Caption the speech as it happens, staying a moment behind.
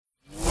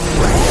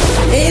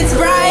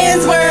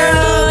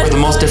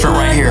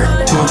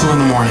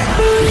warning.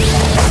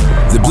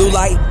 The blue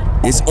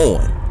light is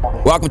on.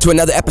 Welcome to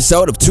another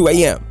episode of 2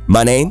 a.m.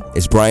 My name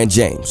is Brian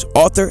James,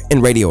 author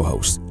and radio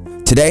host.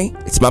 Today,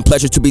 it's my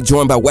pleasure to be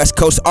joined by West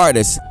Coast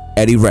artist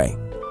Eddie Ray.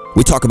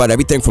 We talk about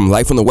everything from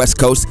life on the West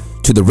Coast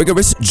to the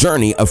rigorous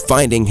journey of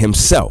finding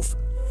himself.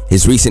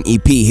 His recent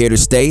EP, Here to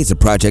Stay, is a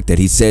project that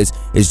he says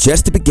is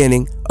just the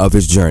beginning of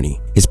his journey.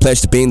 His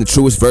pledge to being the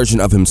truest version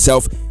of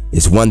himself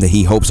is one that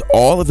he hopes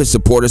all of his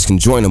supporters can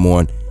join him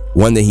on,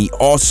 one that he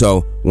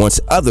also wants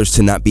others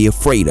to not be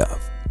afraid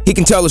of. He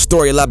can tell the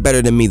story a lot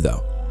better than me,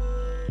 though.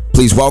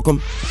 Please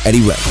welcome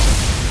Eddie Ray.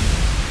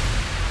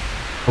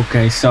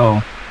 Okay,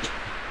 so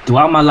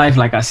throughout my life,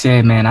 like I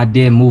said, man, I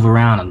did move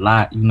around a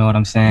lot. You know what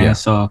I'm saying? Yeah.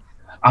 So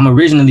I'm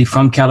originally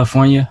from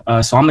California,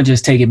 so I'm gonna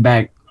just take it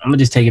back. To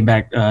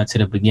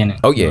the beginning.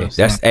 Oh yeah,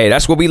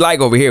 that's what we like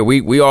over here.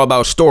 We all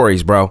about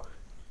stories, bro.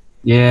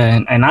 Yeah,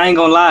 and I ain't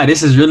gonna lie,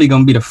 this is really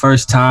gonna be the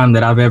first time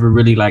that I've ever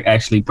really like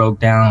actually broke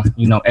down,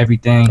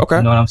 everything. Okay.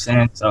 You know what I'm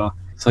saying? So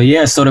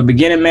the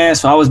beginning, man.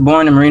 So I was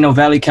born in Moreno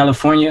Valley,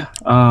 California.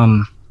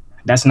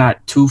 That's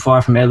not too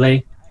far from LA.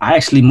 I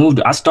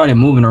started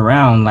moving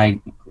around like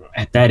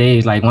at that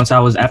age. Like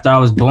after I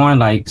was born,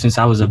 like since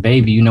I was a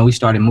baby, we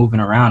started moving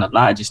around a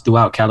lot just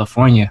throughout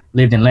California.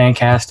 Lived in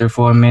Lancaster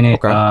for a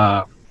minute,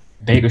 okay.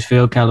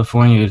 Bakersfield,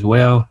 California as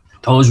well.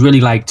 Those really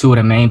like two of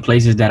the main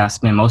places that I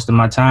spent most of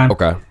my time.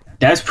 Okay.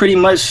 That's pretty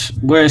much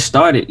where it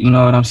started. You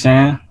know what I'm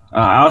saying?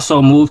 I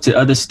also moved to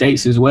other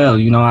states as well.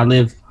 I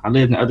lived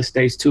in other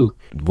states too.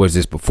 Was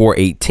this before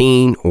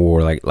 18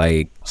 or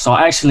like? So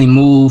I actually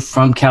moved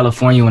from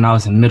California when I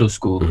was in middle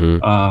school.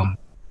 Mm-hmm.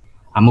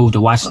 I moved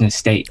to Washington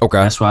State. Okay.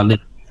 That's where I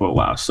lived for a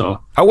while. So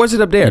how was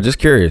it up there? Just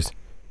curious.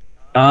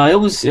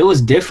 It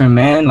was different,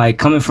 man. Like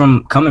coming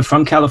from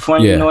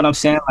California, yeah. You know what I'm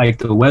saying? Like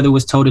the weather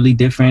was totally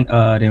different.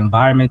 The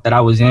environment that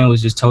I was in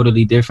was just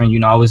totally different.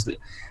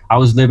 I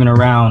was living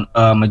around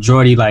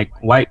majority like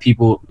white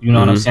people. You know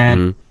what I'm saying?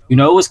 Mm-hmm.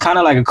 It was kind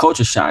of like a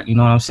culture shock. You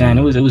know what I'm saying?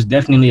 Mm-hmm. It was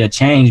definitely a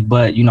change,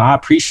 but I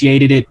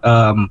appreciated it.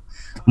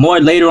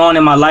 More later on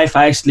in my life,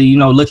 I actually,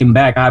 looking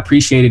back, I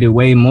appreciated it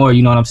way more,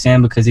 you know what I'm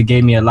saying? Because it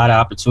gave me a lot of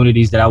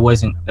opportunities that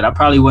I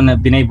probably wouldn't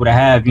have been able to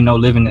have,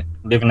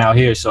 living out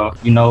here. So,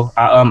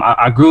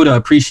 I grew to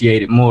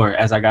appreciate it more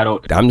as I got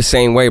older. I'm the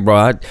same way, bro.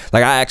 I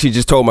actually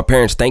just told my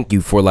parents thank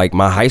you for like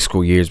my high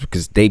school years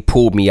because they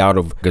pulled me out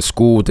of the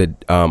school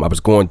that I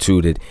was going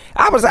to. That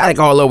I was like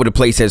all over the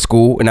place at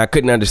school, and I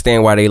couldn't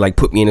understand why they like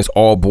put me in this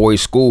all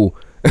boys school.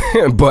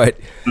 But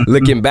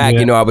looking back,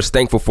 yeah. I was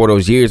thankful for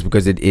those years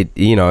because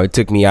it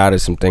took me out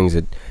of some things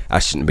that I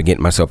shouldn't have been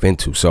getting myself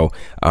into. So,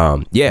 I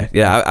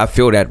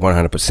feel that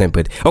 100%.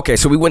 But okay,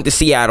 so we went to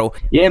Seattle.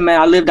 Yeah, man,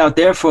 I lived out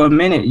there for a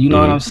minute. You know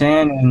what I'm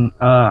saying? And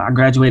I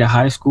graduated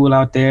high school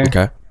out there.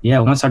 Okay. Yeah,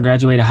 once I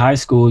graduated high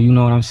school, you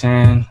know what I'm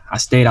saying? I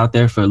stayed out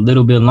there for a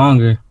little bit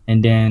longer,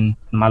 and then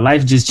my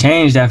life just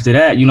changed after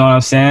that. You know what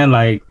I'm saying?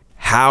 Like,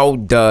 how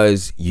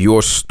does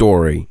your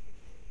story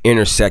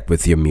intersect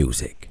with your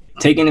music?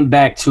 Taking it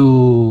back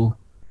to,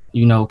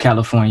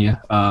 California,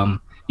 I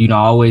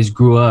always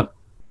grew up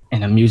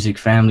in a music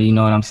family, you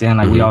know what I'm saying?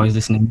 Like, we always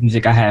listen to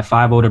music. I had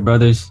 5 older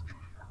brothers,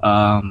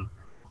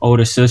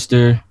 older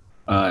sister,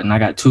 and I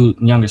got 2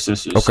 younger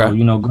sisters. Okay.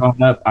 So,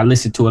 growing up, I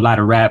listened to a lot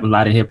of rap, a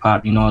lot of hip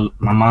hop.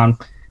 My mom,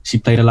 she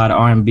played a lot of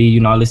R&B.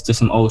 I listened to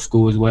some old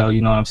school as well,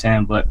 you know what I'm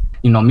saying? But,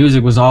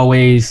 music was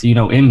always,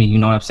 in me, you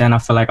know what I'm saying? I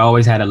feel like I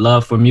always had a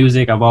love for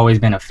music. I've always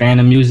been a fan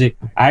of music.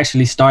 I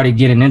actually started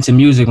getting into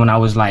music when I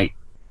was like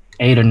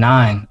 8 or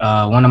 9.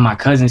 One of my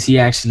cousins, he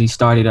actually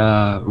started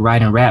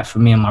writing rap for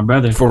me and my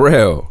brother. For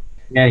real?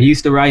 Yeah, he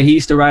used to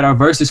write our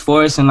verses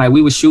for us, and like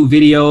we would shoot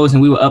videos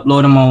and we would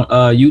upload them on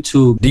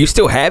YouTube. Do you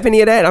still have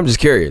any of that? I'm just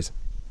curious.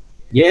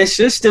 Yeah, it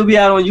should still be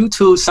out on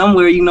YouTube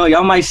somewhere.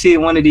 Y'all might see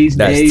it one of these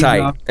days.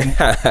 That's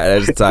tight.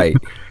 That's tight.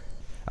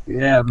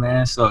 Yeah,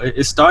 man. So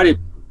it started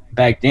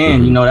back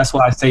then. That's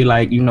why I say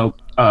like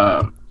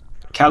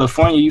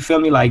California. You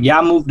feel me? Like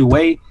I moved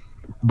away.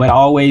 But I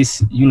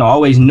always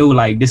knew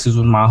like this was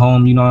my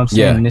home, you know what I'm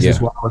saying? Yeah, and this yeah.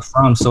 is where I was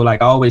from. So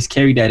like I always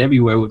carried that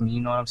everywhere with me,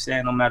 you know what I'm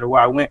saying? No matter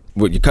where I went.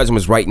 Well, your cousin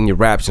was writing your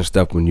raps and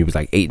stuff when you was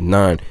like 8 and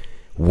 9.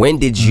 When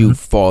did you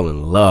fall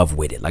in love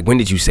with it? Like when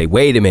did you say,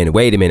 wait a minute,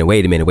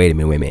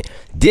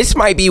 this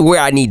might be where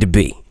I need to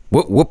be?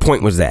 What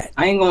point was that?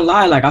 I ain't gonna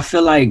lie, like I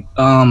feel like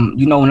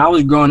when I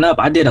was growing up,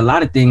 I did a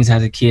lot of things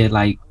as a kid.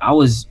 Like I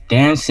was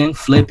dancing,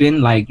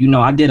 flipping, like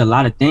I did a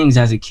lot of things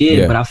as a kid,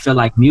 yeah. But I feel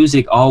like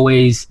music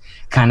always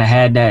kind of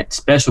had that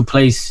special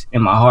place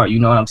in my heart, you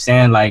know what I'm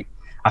saying? Like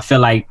I feel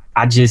like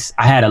I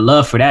had a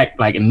love for that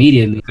like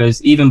immediately, because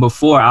even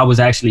before I was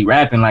actually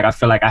rapping, like I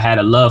feel like I had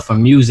a love for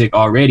music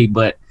already.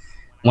 But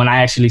when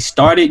I actually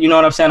started, you know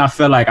what I'm saying? I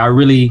feel like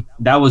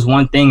that was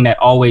one thing that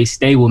always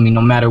stayed with me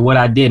no matter what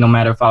I did, no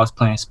matter if I was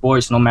playing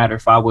sports, no matter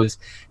if I was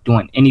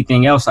doing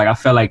anything else. Like I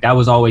felt like that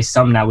was always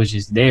something that was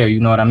just there, you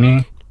know what I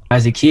mean?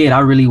 As a kid, I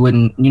really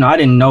wouldn't, I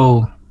didn't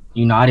know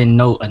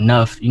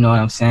enough, you know what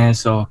I'm saying?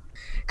 So,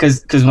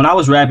 cause when I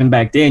was rapping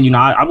back then,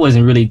 I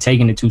wasn't really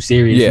taking it too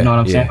serious, you know what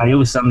I'm saying? Like it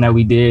was something that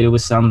we did, it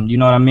was something, you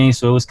know what I mean?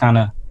 So it was kind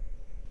of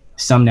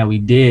something that we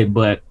did,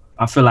 but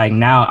I feel like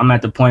now I'm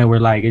at the point where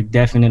like it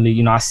definitely,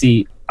 you know, I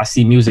see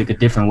music a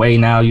different way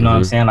now. You know what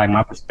I'm saying? Like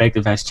my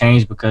perspective has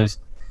changed because,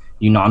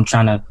 you know, I'm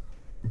trying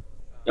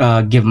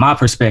to give my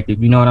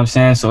perspective. You know what I'm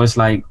saying? So it's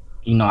like,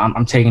 you know,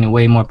 I'm taking it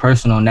way more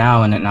personal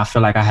now, and I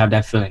feel like I have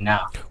that feeling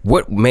now.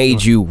 What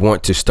made you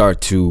want to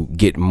start to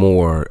get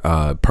more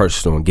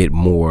personal and get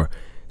more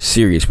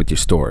serious with your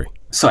story?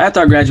 So after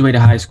I graduated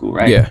high school,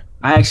 right? Yeah.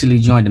 I actually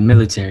joined the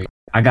military.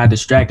 I got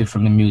distracted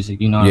from the music,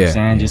 you know what I'm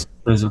saying? Just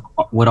because of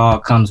what all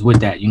comes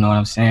with that, you know what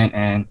I'm saying?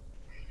 And,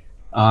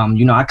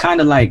 you know, I kind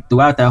of like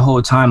throughout that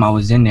whole time I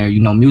was in there, you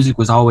know, music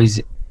was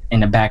always in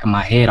the back of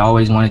my head. I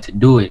always wanted to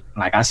do it.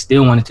 Like I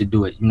still wanted to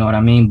do it, you know what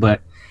I mean?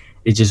 But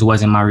it just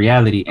wasn't my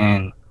reality.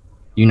 And,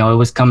 you know, it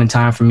was coming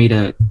time for me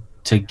to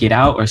get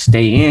out or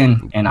stay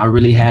in. And I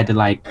really had to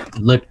like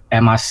look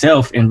at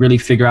myself and really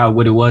figure out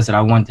what it was that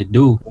I wanted to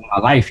do with my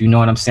life. You know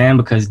what I'm saying?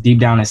 Because deep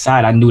down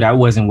inside, I knew that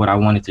wasn't what I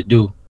wanted to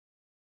do.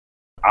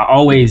 I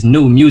always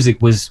knew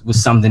music was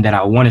something that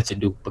I wanted to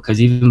do, because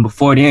even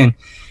before then,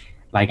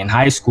 like in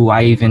high school,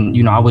 I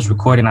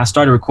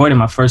started recording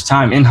my first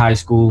time in high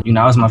school. You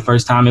know, it was my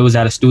first time. It was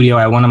at a studio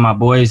at one of my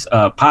boys'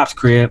 pop's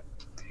crib.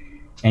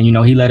 And, you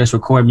know, he let us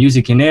record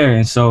music in there.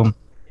 And so,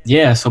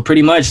 yeah, so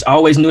pretty much I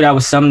always knew that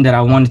was something that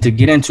I wanted to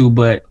get into.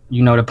 But,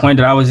 you know, the point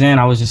that I was in,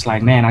 I was just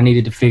like, man, I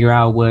needed to figure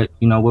out what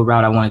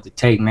route I wanted to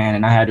take, man.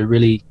 And I had to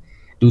really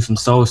do some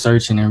soul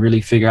searching and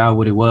really figure out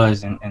what it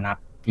was. And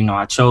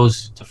I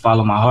chose to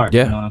follow my heart.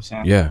 Yeah. You know what I'm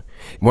saying? Yeah.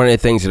 One of the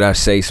things that I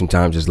say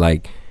sometimes is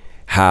like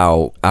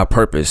how our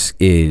purpose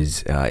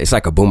is, it's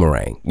like a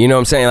boomerang. You know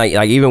what I'm saying?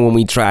 Like even when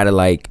we try to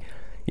like,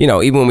 you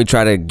know, even when we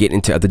try to get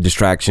into other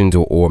distractions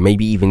or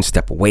maybe even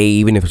step away,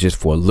 even if it's just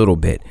for a little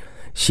bit,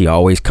 she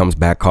always comes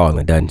back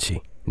calling, doesn't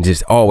she? And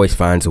just always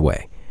finds a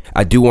way.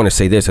 I do want to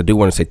say this. I do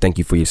want to say thank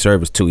you for your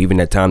service too. Even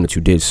that time that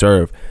you did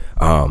serve,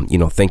 you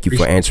know, thank you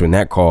for answering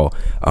that call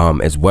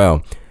as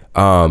well.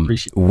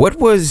 What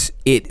was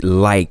it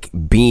like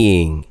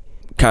being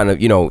kind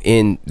of, you know,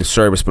 in the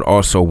service, but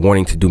also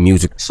wanting to do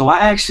music? So I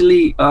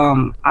actually,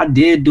 I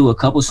did do a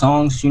couple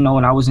songs, you know,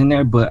 when I was in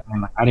there, but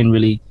I didn't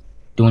really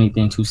do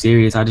anything too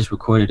serious. I just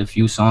recorded a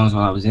few songs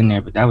while I was in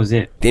there, but that was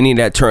it. Did any of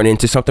that turn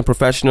into something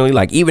professionally?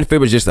 Like even if it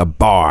was just a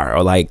bar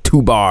or like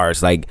 2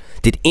 bars, like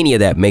did any of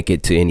that make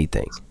it to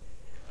anything?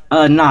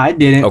 Nah, I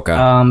didn't. Okay.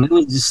 It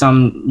was just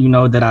some, you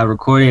know, that I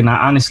recorded, and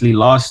I honestly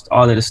lost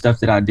all of the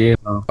stuff that I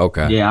did. Bro.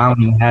 Okay. Yeah, I don't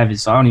even have it,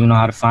 so I don't even know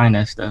how to find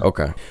that stuff.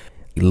 Okay.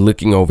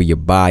 Looking over your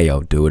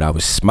bio, dude, I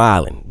was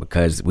smiling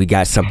because we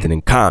got something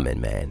in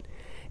common, man.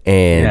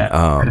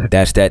 And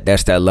that's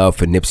that love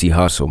for Nipsey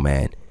Hussle,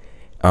 man.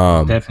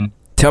 Definitely.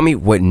 Tell me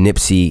what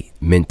Nipsey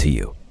meant to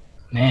you.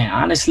 Man,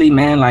 honestly,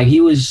 man, like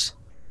he was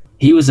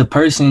a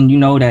person, you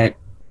know, that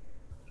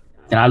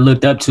I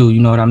looked up to,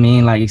 you know what I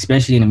mean? Like,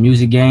 especially in the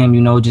music game,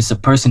 you know, just a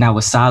person that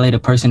was solid, a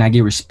person that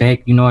get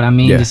respect, you know what I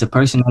mean? Yeah. Just a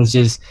person that's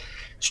just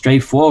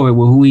straightforward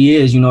with who he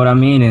is, you know what I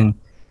mean?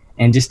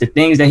 And just the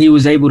things that he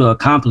was able to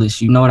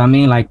accomplish, you know what I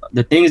mean? Like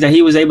the things that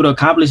he was able to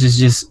accomplish is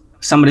just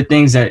some of the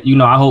things that, you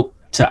know, I hope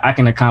I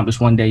can accomplish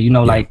one day, you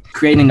know, like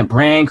creating a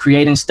brand,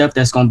 creating stuff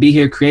that's going to be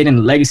here, creating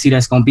a legacy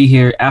that's going to be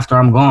here after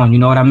I'm gone, you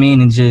know what I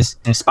mean? And just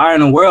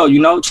inspiring the world, you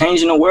know,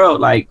 changing the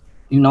world. Like,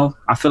 you know,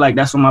 I feel like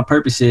that's what my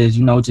purpose is,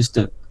 you know, just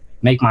to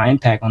make my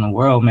impact on the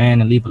world,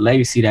 man, and leave a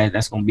legacy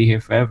that's going to be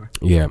here forever.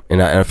 Yeah.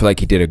 And I feel like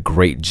he did a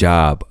great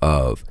job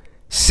of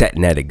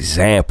setting that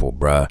example,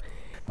 bruh.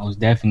 Most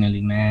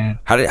definitely, man.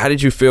 How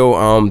did you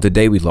feel the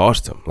day we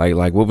lost him?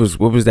 Like what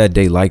was that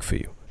day like for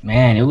you?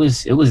 Man, it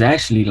was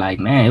actually like,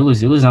 man, it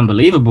was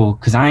unbelievable,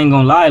 because I ain't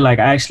gonna lie, like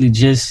I actually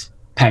just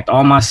packed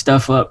all my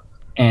stuff up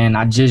and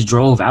I just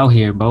drove out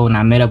here, bro, and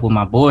I met up with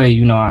my boy,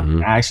 you know.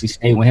 I actually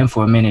stayed with him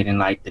for a minute, and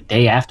like the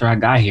day after I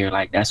got here,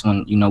 like that's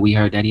when, you know, we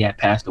heard that he had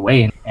passed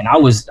away, and I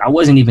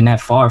wasn't even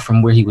that far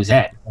from where he was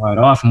at, or at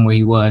all from where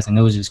he was, and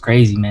it was just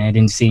crazy, man. It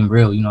didn't seem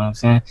real, you know what I'm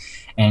saying?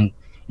 And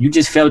you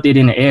just felt it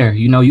in the air,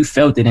 you know, you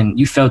felt it, and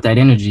you felt that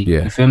energy.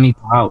 Yeah. You feel me?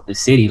 Throughout the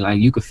city,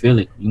 like you could feel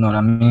it, you know what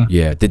I mean?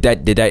 Yeah. Did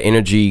that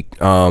energy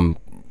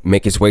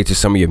make its way to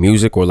some of your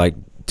music or like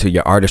to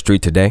your artistry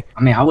today?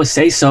 I mean, I would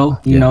say so,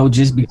 you know,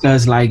 just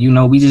because like, you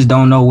know, we just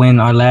don't know when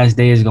our last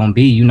day is gonna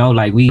be, you know,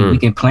 like we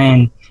can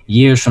plan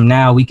years from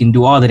now, we can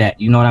do all of that,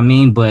 you know what I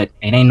mean? But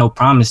it ain't no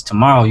promise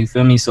tomorrow, you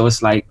feel me? So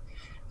it's like,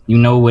 you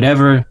know,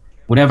 whatever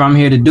I'm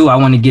here to do, I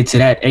want to get to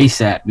that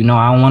ASAP. You know,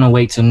 I don't want to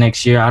wait till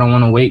next year. I don't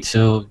want to wait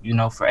till, you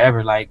know,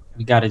 forever. Like,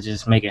 we got to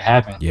just make it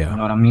happen. Yeah. You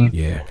know what I mean?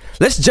 Yeah.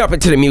 Let's jump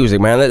into the music,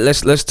 man.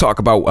 Let's talk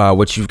about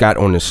what you've got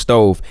on the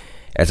stove.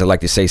 As I like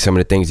to say, some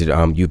of the things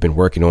that you've been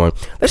working on.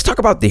 Let's talk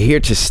about the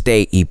Here to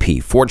Stay EP,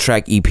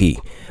 4-track EP.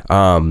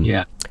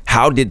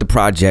 How did the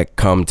project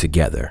come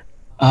together?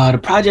 The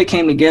project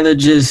came together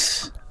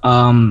just,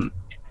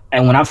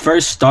 and when I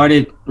first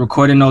started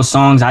recording those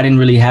songs, I didn't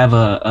really have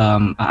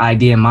an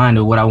idea in mind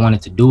of what I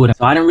wanted to do with it.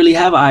 So I didn't really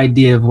have an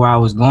idea of where I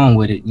was going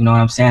with it. You know what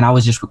I'm saying? I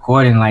was just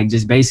recording, like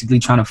just basically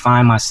trying to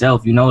find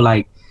myself, you know,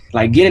 like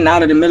like getting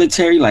out of the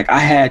military, like I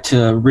had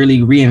to really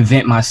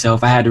reinvent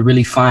myself. I had to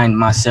really find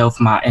myself,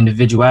 my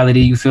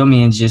individuality, you feel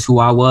me, and just who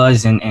I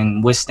was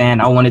and what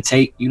stand I want to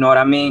take, you know what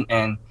I mean?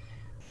 And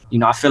you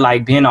know, I feel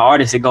like being an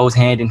artist, it goes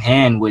hand in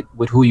hand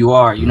with who you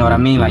are, you know what I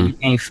mean? Like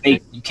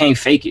you can't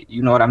fake it,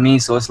 you know what I mean?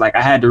 So it's like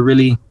I had to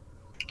really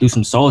do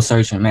some soul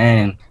searching, man.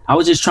 And I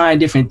was just trying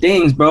different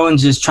things, bro, and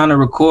just trying to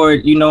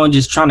record, you know, and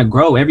just trying to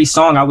grow. Every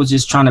song I was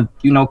just trying to,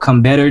 you know,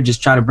 come better,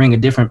 just try to bring a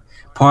different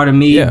part of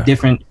me,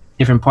 different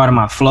part of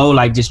my flow,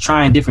 like just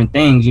trying different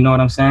things, you know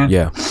what I'm saying?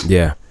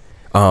 Yeah.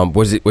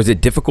 Was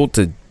it difficult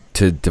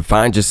to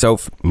find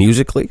yourself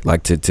musically,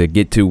 like to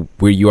get to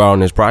where you are on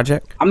this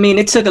project? I mean,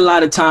 it took a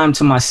lot of time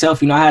to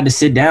myself. You know, I had to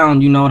sit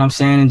down, you know what I'm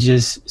saying, and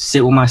just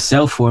sit with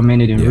myself for a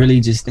minute and really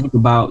just think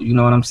about, you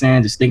know what I'm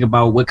saying, just think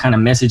about what kind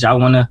of message I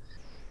want to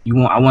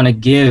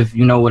give,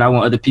 you know, what I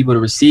want other people to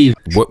receive.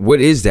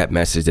 What is that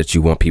message that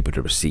you want people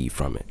to receive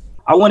from it?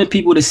 I wanted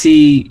people to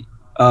see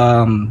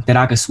that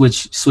I could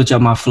switch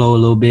up my flow a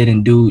little bit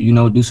and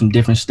do some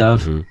different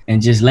stuff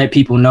and just let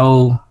people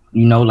know,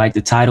 you know, like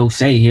the title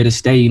say, here to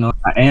stay, you know,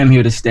 I am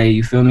here to stay,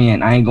 you feel me?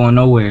 And I ain't going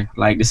nowhere.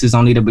 Like, this is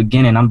only the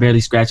beginning. I'm barely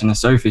scratching the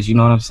surface, you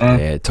know what I'm saying?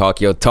 Yeah, talk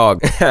your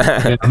talk.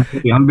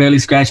 I'm barely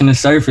scratching the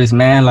surface,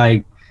 man.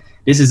 Like,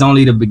 this is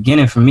only the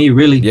beginning for me,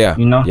 really. Yeah,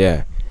 you know?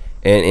 Yeah.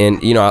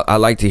 And you know, I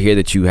like to hear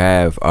that you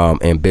have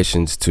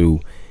ambitions to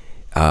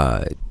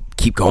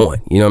keep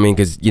going, you know what I mean?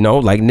 Because, you know,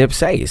 like Nip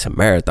say, it's a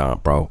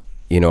marathon, bro.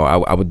 You know,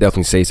 I would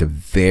definitely say it's a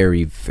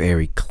very,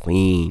 very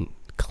clean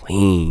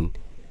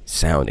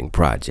sounding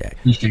project.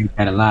 Appreciate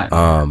that a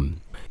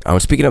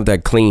lot. Speaking of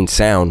that clean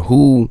sound,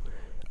 who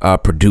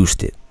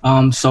produced it?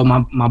 So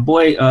my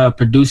boy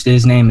produced it.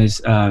 His name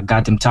is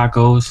Got Them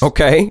Tacos.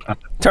 Okay,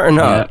 turn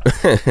up.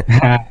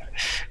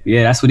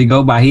 Yeah, that's what he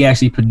go by. He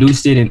actually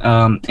produced it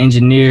and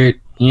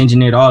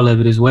engineered all of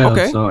it as well.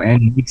 Okay. So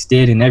and mixed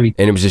it and everything.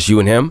 And it was just you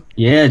and him?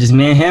 Yeah, just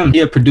me and him.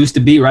 He'll produce the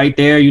beat right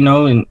there, you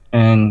know,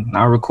 and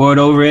I'll record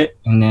over it,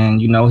 and then,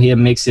 you know, he'll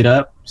mix it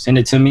up, send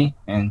it to me,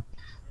 and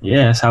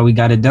yeah, that's how we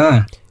got it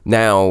done.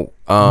 Now,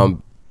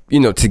 you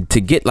know, to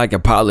get like a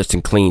polished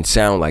and clean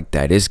sound like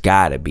that, it's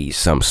gotta be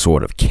some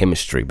sort of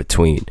chemistry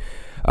between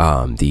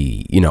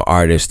the, you know,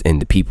 artist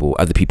and the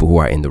other people who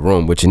are in the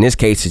room, which in this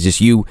case is just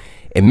you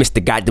and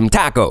Mr. Got Them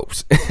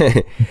Tacos.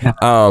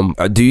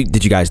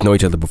 Did you guys know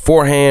each other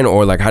beforehand,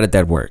 or like how did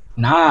that work?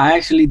 Nah, I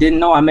actually didn't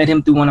know. I met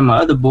him through one of my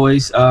other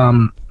boys.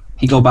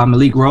 He go by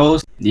Malik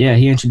Rose. Yeah,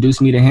 he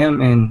introduced me to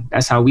him, and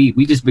that's how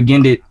we just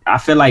began it. I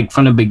feel like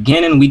from the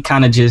beginning, we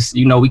kind of just,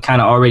 you know, we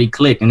kind of already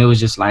clicked, and it was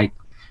just like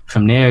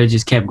from there, it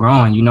just kept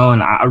growing, you know.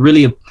 And I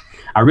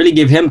really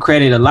give him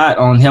credit a lot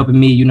on helping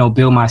me, you know,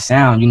 build my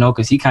sound, you know,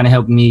 because he kind of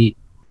helped me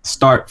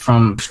start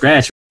from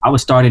scratch. I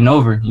was starting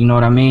over, you know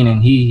what I mean?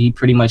 And he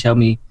pretty much helped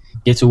me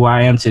get to where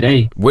I am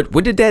today. What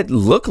did that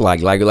look like?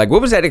 Like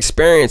what was that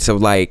experience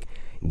of like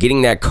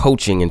getting that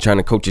coaching and trying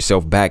to coach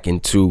yourself back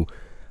into,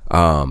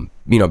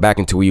 you know, back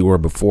into where you were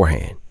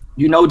beforehand?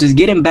 You know, just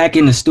getting back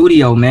in the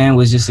studio, man,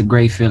 was just a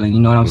great feeling.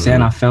 You know what I'm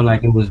saying? I felt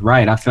like it was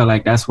right. I felt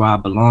like that's where I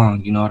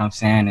belong. You know what I'm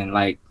saying? And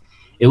like,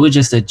 it was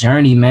just a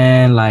journey,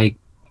 man. Like,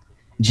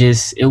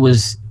 just it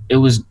was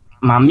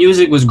my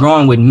music was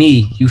growing with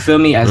me, you feel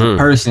me, as a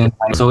person.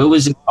 Like, so it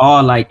was just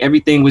all like,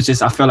 everything was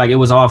just, I felt like it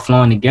was all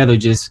flowing together.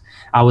 Just,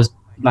 I was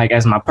like,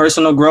 as my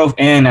personal growth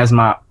and as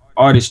my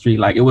artistry,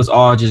 like it was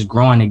all just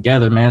growing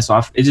together, man.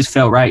 So it just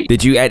felt right.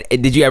 Did you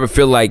ever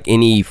feel like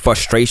any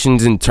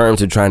frustrations in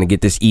terms of trying to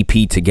get this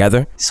EP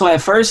together? So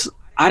at first,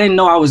 I didn't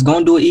know I was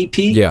going to do an EP.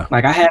 Yeah.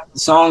 Like I had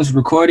songs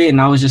recorded and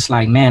I was just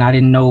like, man, I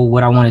didn't know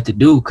what I wanted to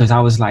do. Cause I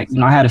was like, you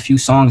know, I had a few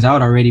songs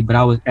out already, but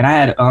I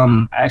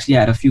actually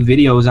had a few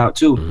videos out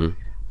too.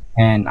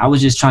 And I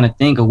was just trying to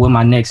think of what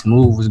my next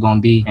move was going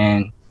to be.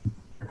 And,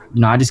 you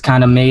know, I just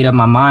kind of made up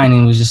my mind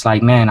and was just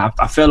like, man,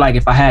 I feel like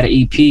if I had an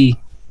EP,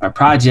 a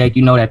project,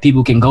 you know, that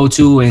people can go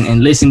to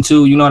and listen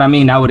to, you know what I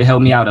mean? That would have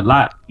helped me out a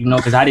lot, you know,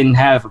 cause I didn't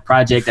have a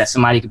project that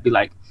somebody could be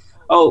like,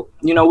 oh,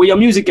 you know, where your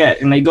music at?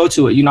 And they go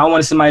to it. You know, I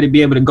wanted somebody to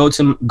be able to go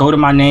to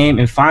my name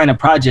and find a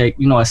project,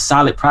 you know, a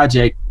solid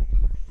project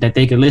that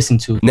they could listen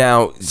to.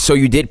 Now, so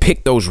you did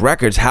pick those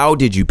records. How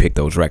did you pick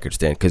those records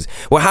then? Because,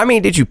 well, how many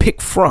did you pick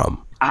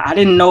from? I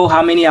didn't know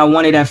how many I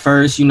wanted at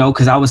first, you know,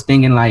 because I was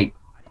thinking like,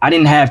 I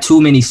didn't have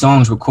too many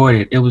songs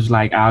recorded. It was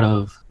like out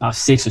of about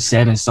 6 or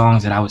 7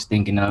 songs that I was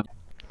thinking of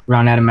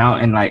around that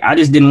amount. And like, I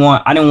didn't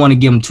want to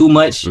give them too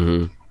much.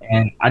 And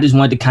I just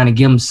wanted to kind of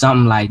give them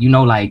something like, you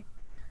know, like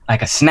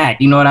a snack,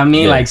 you know what I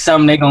mean? Yeah. Like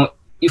something they gon',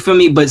 you feel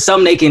me? But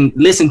something they can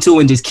listen to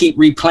and just keep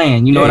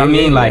replaying, you know what I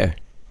mean? Like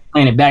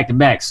playing it back to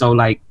back. So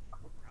like,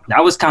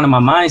 that was kind of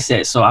my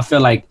mindset. So I feel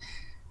like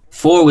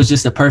 4 was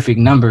just a perfect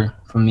number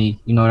for me,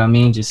 you know what I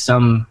mean? Just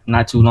some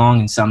not too long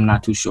and some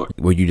not too short.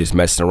 Were you just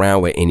messing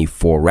around with any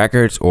 4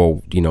 records,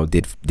 or, you know,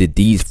 did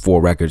these 4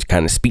 records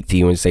kind of speak to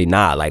you and say,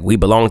 nah, like we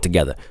belong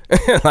together?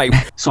 Like,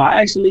 so I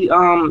actually,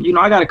 you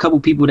know, I got a couple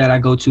people that I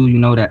go to, you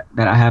know, that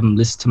I have them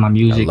listen to my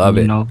music. I love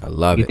it. You know, I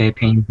love get it. their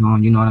opinions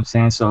on, you know what I'm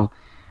saying? So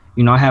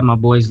you know, I had my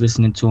boys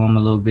listening to them a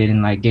little bit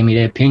and like gave me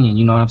their opinion,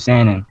 you know what I'm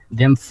saying? And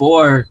them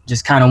four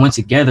just kind of went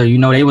together, you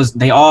know,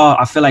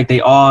 I feel like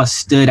they all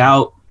stood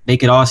out. They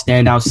could all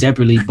stand out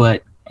separately,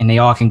 and they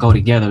all can go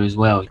together as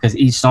well, because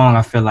each song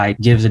I feel like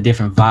gives a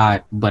different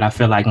vibe, but I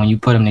feel like when you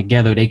put them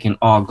together, they can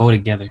all go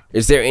together.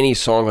 Is there any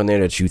song on there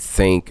that you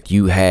think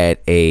you had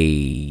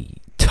a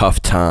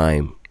tough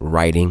time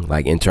writing,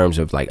 like in terms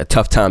of like a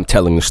tough time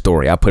telling the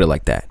story? I'll put it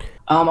like that.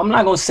 I'm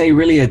not gonna say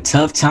really a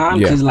tough time,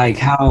 because like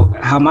how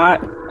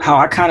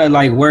I kind of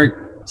like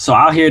work. So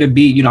I'll hear the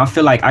beat, you know, I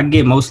feel like I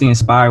get mostly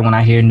inspired when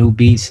I hear new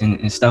beats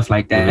and stuff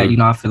like that. Mm-hmm. You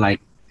know, I feel like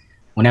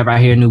whenever I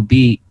hear a new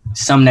beat,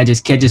 something that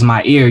just catches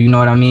my ear, you know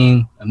what I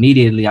mean?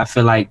 Immediately, I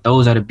feel like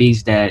those are the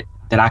beats that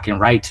I can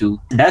write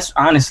to. That's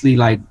honestly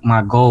like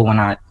my goal when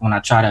I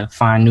try to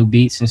find new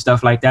beats and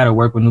stuff like that, or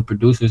work with new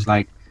producers.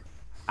 Like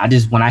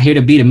when I hear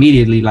the beat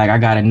immediately, like I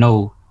gotta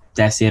know if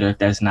that's it or if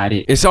that's not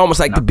it. It's almost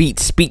like the beat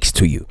speaks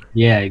to you.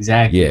 Yeah,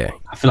 exactly. Yeah.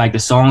 I feel like the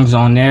songs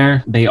on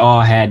there, they all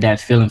had that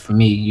feeling for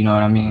me, you know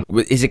what I mean?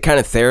 Is it kind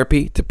of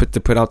therapy to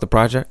put out the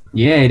project?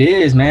 Yeah, it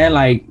is, man.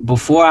 Like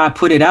before I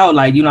put it out,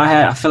 like, you know,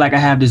 I feel like I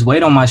have this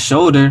weight on my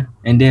shoulder,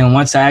 and then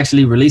once I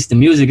actually release the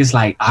music, it's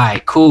like, all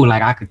right, cool,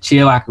 like I could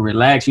chill, I could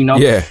relax, you know?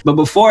 Yeah. But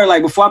before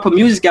I put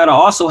music out, I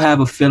also have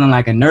a feeling,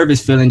 like a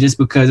nervous feeling, just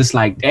because it's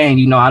like, dang,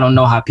 you know, I don't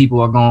know how people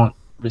are going to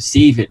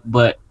receive it,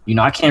 but you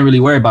know, I can't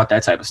really worry about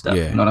that type of stuff.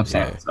 Yeah, you know what I'm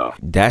saying? So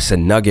that's a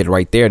nugget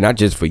right there, not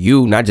just for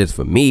you, not just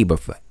for me, but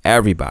for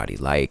everybody.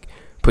 Like,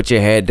 put your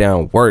head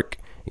down, work,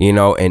 you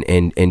know,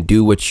 and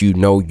do what you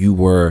know you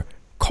were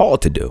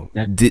called to do.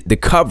 Yeah. The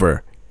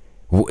cover,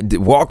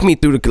 walk me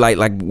through the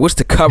like what's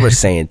the cover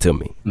saying to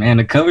me? Man,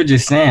 the cover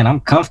just saying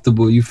I'm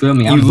comfortable. You feel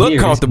me? You look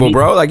comfortable,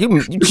 bro. Like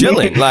you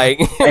chilling. Like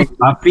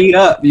my feet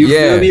up. You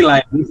feel me?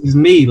 Like this is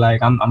me.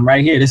 Like I'm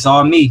right here. This is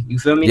all me. You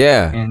feel me?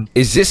 Yeah. And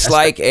is this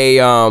like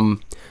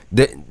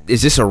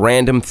is this a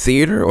random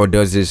theater, or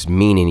does this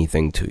mean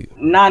anything to you?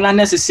 Nah, not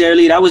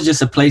necessarily. That was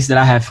just a place that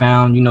I had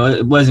found. You know,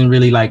 it wasn't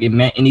really like it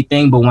meant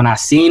anything, but when I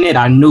seen it,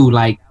 I knew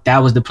like that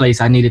was the place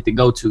I needed to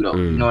go to, though.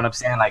 You know what I'm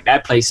saying? Like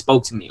that place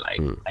spoke to me.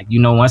 Like you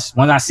know, once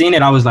I seen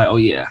it, I was like, oh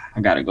yeah, I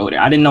gotta go there.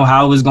 I didn't know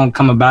how it was gonna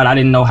come about. I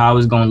didn't know how it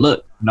was gonna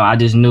look. No, I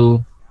just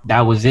knew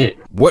that was it.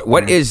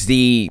 What is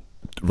the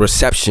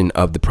reception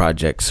of the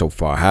project so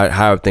far? How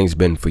have things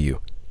been for you?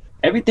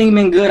 Everything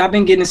been good. I've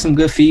been getting some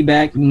good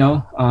feedback, you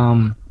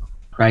know.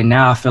 Right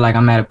now, I feel like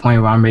I'm at a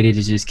point where I'm ready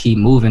to just keep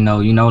moving, though.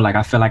 You know, like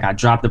I feel like I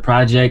dropped the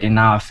project, and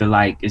now I feel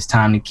like it's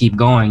time to keep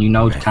going. You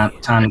know, time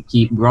to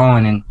keep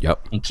growing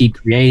and keep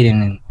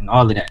creating and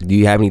all of that. Do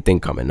you have anything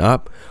coming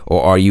up,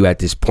 or are you at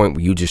this point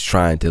where you just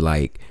trying to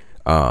like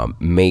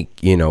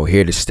make, you know,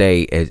 Here to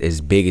Stay as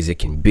big as it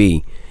can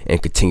be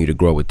and continue to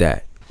grow with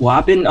that? Well,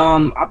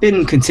 I've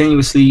been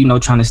continuously, you know,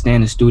 trying to stay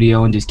in the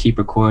studio and just keep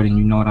recording,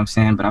 you know what I'm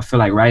saying? But I feel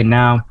like right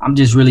now I'm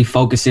just really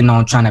focusing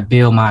on trying to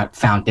build my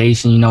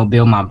foundation, you know,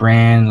 build my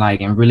brand, like,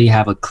 and really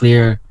have a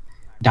clear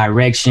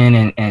direction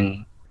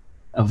and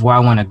of where I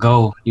want to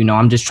go. You know,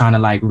 I'm just trying to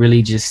like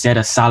really just set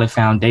a solid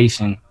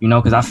foundation, you know,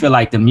 because I feel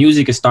like the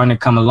music is starting to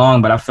come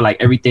along, but I feel like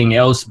everything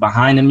else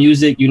behind the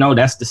music, you know,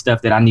 that's the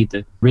stuff that I need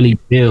to really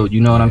build,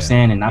 you know what I'm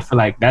saying? And I feel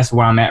like that's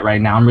where I'm at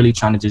right now. I'm really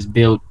trying to just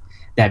build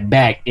that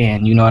back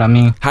end, you know what I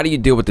mean? How do you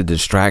deal with the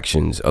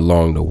distractions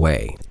along the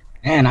way?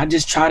 And I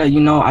just try to, you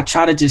know,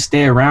 just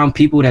stay around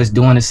people that's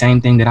doing the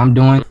same thing that I'm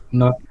doing. You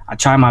know, I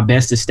try my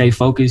best to stay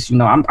focused. You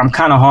know, I'm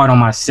kind of hard on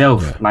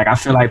myself. Yeah. Like, I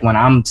feel like when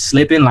I'm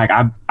slipping, like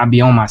I be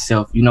on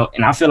myself, you know,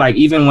 and I feel like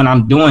even when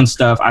I'm doing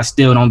stuff, I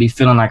still don't be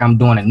feeling like I'm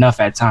doing enough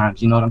at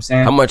times. You know what I'm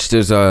saying? How much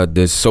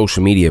does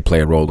social media play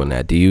a role in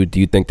that? Do you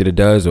think that it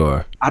does,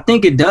 or? I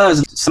think it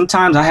does.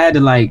 Sometimes I had to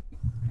like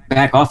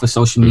back off of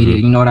social media,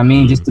 you know what I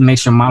mean? Just to make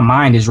sure my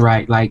mind is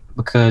right, like,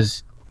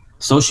 because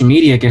social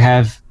media could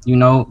have, you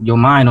know, your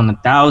mind on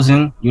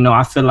 1,000, you know.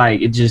 I feel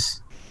like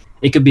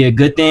it could be a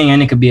good thing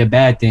and it could be a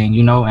bad thing,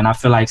 you know, and I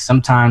feel like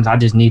sometimes I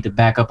just need to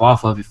back up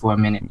off of it for a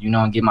minute, you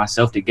know, and get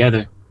myself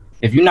together.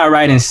 If you're not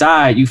right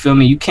inside, you feel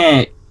me, you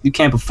can't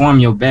perform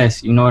your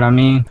best, you know what I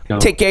mean? So,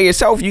 take care of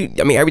yourself.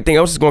 Everything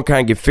else is going to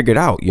kind of get figured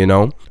out, you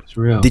know?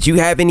 Real. Did you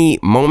have any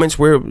moments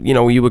where, you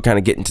know, you were kind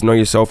of getting to know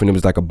yourself and it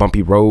was like a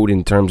bumpy road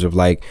in terms of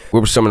like, what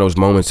were some of those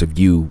moments of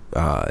you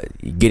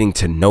getting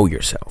to know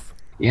yourself?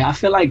 Yeah, I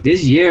feel like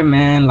this year,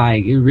 man,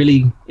 like it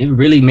really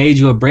made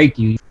you or break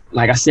you.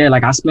 Like I said,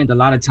 like I spent a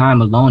lot of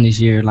time alone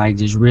this year, like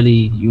just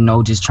really, you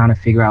know, just trying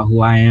to figure out who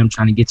I am,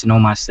 trying to get to know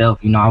myself.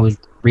 You know, I was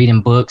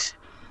reading books,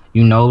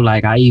 you know,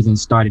 like I even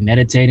started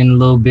meditating a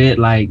little bit,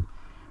 like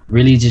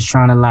really just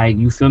trying to, like,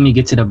 you feel me,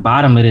 get to the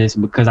bottom of this,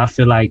 because I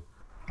feel like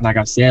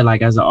I said,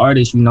 like as an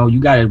artist, you know, you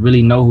got to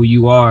really know who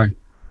you are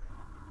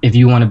if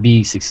you want to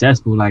be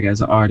successful, like as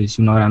an artist,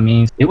 you know what I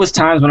mean? It was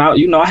times when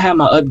I had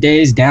my up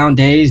days, down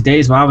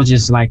days where I was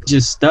just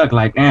stuck,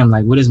 like, damn,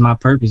 like, what is my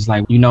purpose?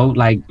 Like, you know,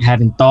 like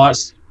having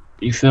thoughts,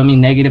 you feel me,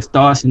 negative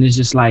thoughts. And it's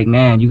just like,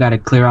 man, you got to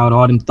clear out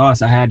all them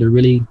thoughts. I had to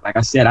really, like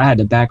I said, I had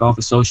to back off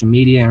of social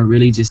media and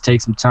really just take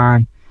some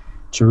time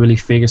to really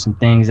figure some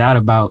things out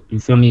about,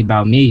 you feel me,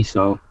 about me.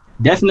 So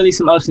Definitely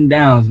some ups and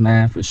downs,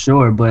 man, for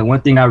sure. But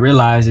one thing I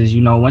realized is,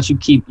 once you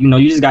keep,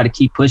 you just got to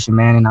keep pushing,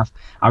 man. And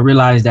I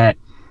realized that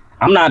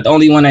I'm not the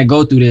only one that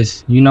go through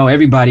this.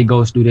 Everybody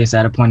goes through this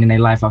at a point in their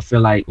life. I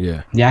feel like,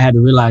 I had to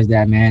realize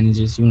that, man, and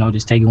just,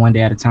 just take it one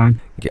day at a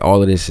time.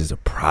 All of this is a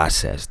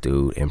process,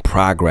 dude, and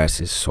progress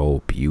is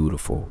so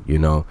beautiful,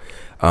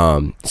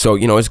 So,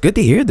 it's good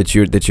to hear that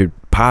you're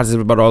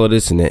positive about all of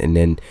this, and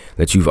then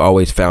that you've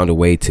always found a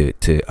way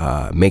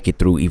to make it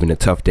through even the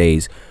tough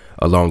days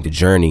along the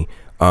journey.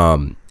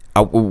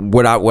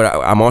 What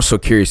I'm also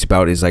curious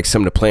about is like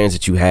some of the plans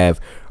that you have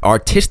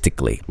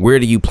artistically. Where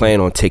do you plan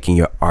on taking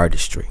your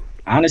artistry?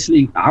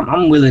 Honestly,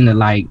 I'm willing to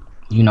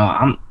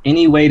I'm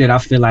any way that I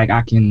feel like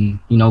I can,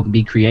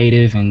 be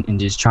creative and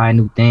just try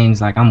new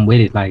things. Like I'm with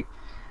it. Like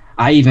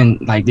I even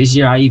this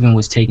year I even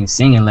was taking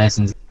singing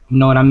lessons. You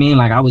know what I mean?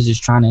 Like I was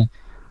just trying to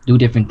do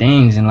different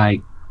things, and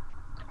like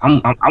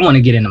I want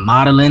to get into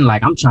modeling.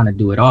 Like I'm trying to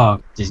do it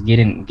all. Just get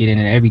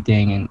into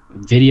everything, and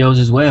videos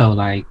as well.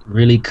 Like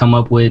really come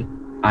up with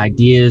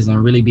ideas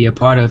and really be a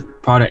part of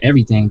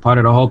everything, part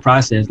of the whole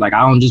process. Like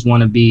I don't just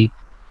want to be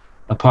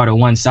a part of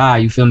one side.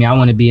 You feel me? I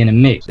want to be in a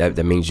mix.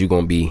 That means you're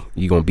gonna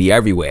be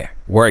everywhere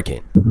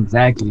working.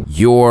 Exactly.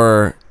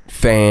 Your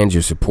fans,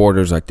 your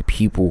supporters, like the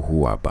people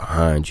who are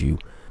behind you,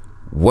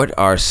 what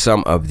are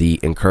some of the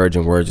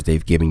encouraging words that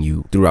they've given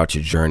you throughout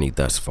your journey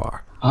thus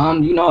far? A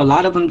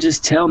lot of them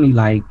just tell me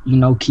like,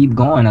 keep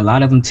going. A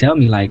lot of them tell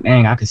me like,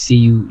 dang, I could see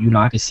you,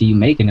 I could see you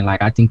making it.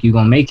 Like, I think you're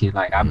going to make it.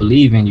 Like, I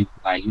believe in you.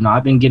 Like,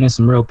 I've been getting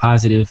some real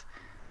positive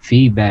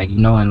feedback,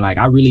 and like,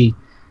 I really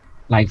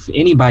like for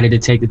anybody to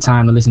take the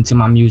time to listen to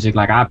my music.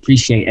 Like, I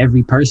appreciate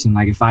every person.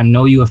 Like, if I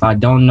know you, if I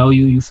don't know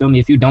you, you feel me?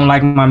 If you don't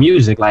like my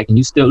music, like, and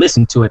you still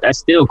listen to it, that's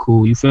still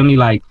cool. You feel me?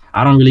 Like,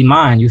 I don't really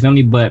mind, you feel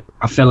me? But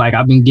I feel like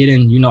I've been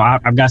getting,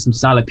 I've got some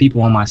solid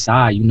people on my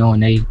side,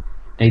 and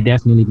they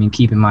definitely been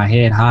keeping my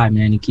head high,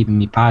 man, and keeping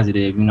me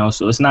positive,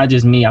 so it's not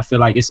just me. I feel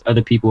like it's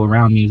other people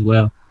around me as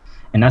well.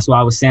 And that's why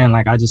I was saying,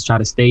 like, I just try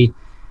to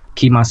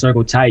keep my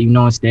circle tight,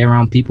 and stay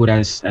around people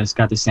that's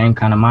got the same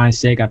kind of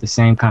mindset, got the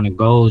same kind of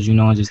goals,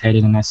 and just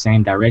headed in that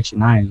same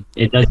direction I am.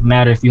 It doesn't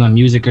matter if you're in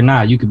music or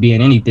not. You could be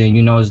in anything,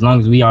 as long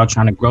as we all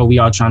trying to grow, we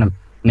all trying to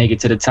make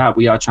it to the top.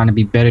 We all trying to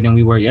be better than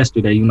we were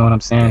yesterday. You know what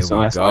I'm saying? So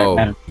that's all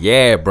that matters.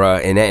 Yeah, bro.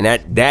 And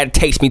that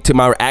takes me to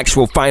my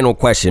actual final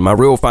question, my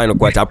real final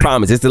question. I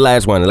promise. It's the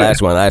last one.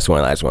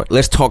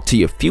 Let's talk to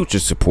your future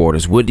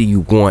supporters. What do you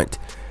want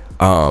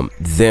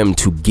them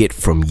to get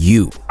from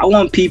you? I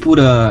want people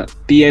to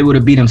be able to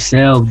be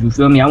themselves. You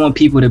feel me? I want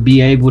people to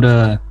be able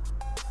to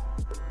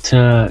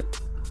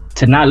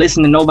not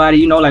listen to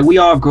nobody. Like we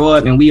all grow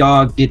up and we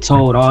all get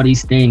told all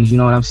these things, you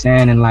know what I'm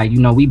saying? And like,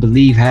 we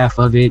believe half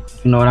of it,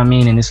 you know what I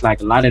mean? And it's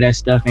like a lot of that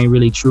stuff ain't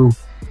really true.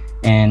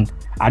 And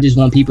I just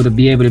want people to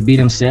be able to be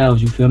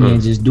themselves, you feel me?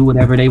 And just do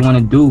whatever they want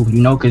to do,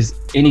 because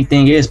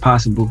anything is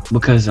possible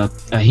because a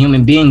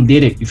human being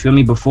did it, you feel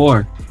me,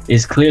 before.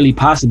 It's clearly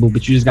possible,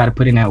 but you just got to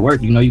put in that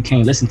work. You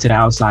can't listen to the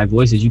outside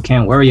voices. You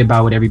can't worry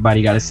about what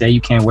everybody got to say. You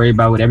can't worry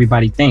about what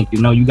everybody think.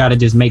 You got to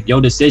just make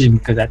your decision,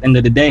 because at the end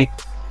of the day,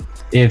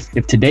 if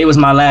today was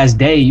my last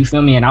day, you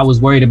feel me, and I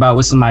was worried about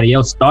what somebody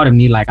else thought of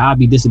me, like I'd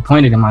be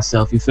disappointed in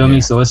myself, you feel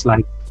me? So it's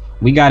like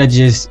we gotta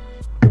just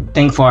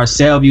think for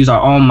ourselves, use our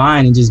own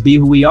mind, and just be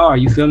who we are,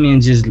 you feel me,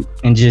 and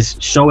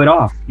just show it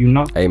off,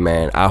 Hey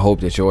man, I hope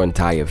that your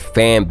entire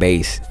fan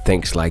base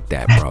thinks like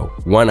that, bro.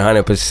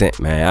 100%,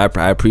 man.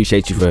 I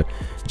appreciate you for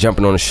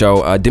jumping on the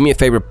show. Do me a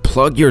favor,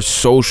 plug your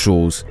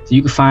socials. So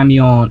you can find me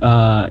on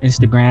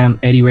Instagram,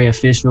 Eddie Ray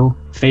Official,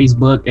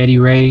 Facebook, Eddie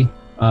Ray,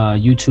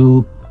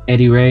 YouTube,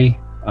 Eddie Ray.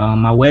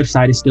 My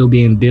website is still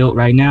being built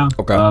right now.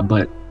 Okay.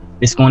 But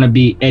it's going to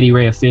be Eddie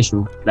Ray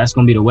Official. That's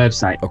going to be the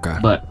website. Okay.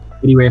 But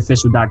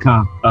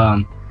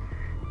EddieRayOfficial.com.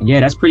 Yeah,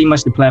 that's pretty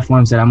much the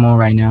platforms that I'm on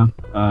right now,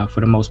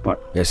 for the most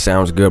part. That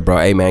sounds good, bro.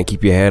 Hey, man,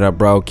 keep your head up,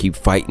 bro. Keep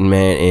fighting,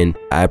 man. And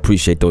I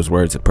appreciate those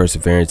words of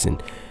perseverance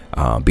and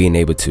being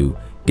able to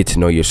get to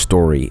know your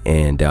story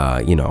and,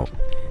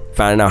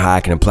 finding out how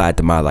I can apply it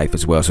to my life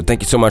as well. So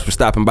thank you so much for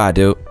stopping by,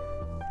 dude.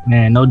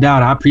 Man, no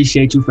doubt. I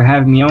appreciate you for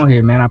having me on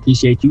here, man. I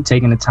appreciate you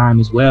taking the time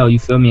as well. You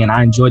feel me? And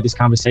I enjoyed this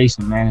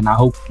conversation, man. And I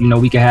hope,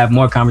 we can have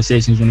more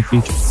conversations in the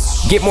future.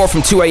 Get more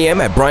from 2 a.m.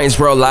 at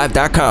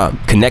Bryant'sWorldLive.com.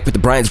 Connect with the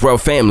Bryant's World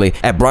family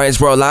at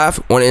Bryant's World Live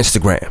on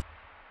Instagram.